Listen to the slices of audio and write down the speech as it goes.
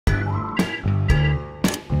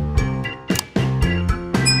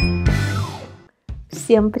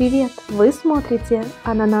Всем привет! Вы смотрите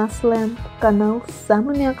Ананас Ленд, канал с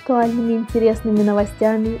самыми актуальными и интересными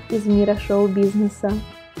новостями из мира шоу-бизнеса.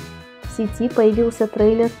 В сети появился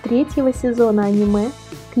трейлер третьего сезона аниме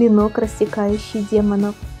 «Клинок, рассекающий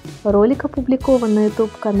демонов». Ролик опубликован на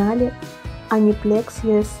YouTube-канале Aniplex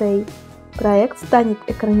USA. Проект станет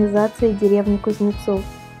экранизацией деревни кузнецов.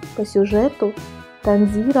 По сюжету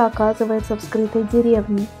Танзира оказывается в скрытой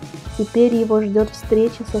деревне. Теперь его ждет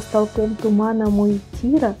встреча со столпом тумана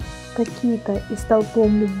Муитира Какита и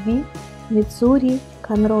столпом любви Мицури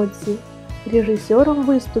Канродзи. Режиссером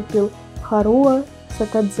выступил Харуо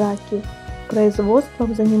Сатадзаки.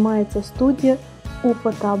 Производством занимается студия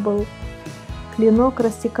Ufotable. «Клинок,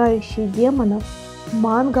 рассекающий демонов» –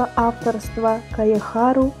 манга авторства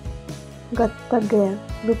Каехару Гаттаге,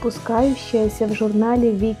 выпускающаяся в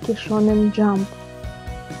журнале Вики Шонен Джамп.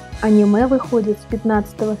 Аниме выходит с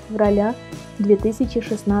 15 февраля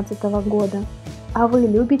 2016 года. А вы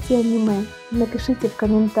любите аниме? Напишите в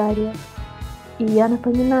комментариях. И я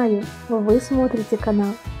напоминаю, вы смотрите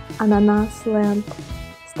канал Ананас Ленд.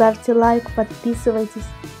 Ставьте лайк, подписывайтесь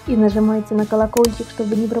и нажимайте на колокольчик,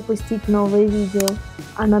 чтобы не пропустить новые видео.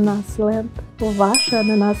 Ананас Ленд. Ваше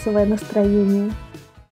ананасовое настроение.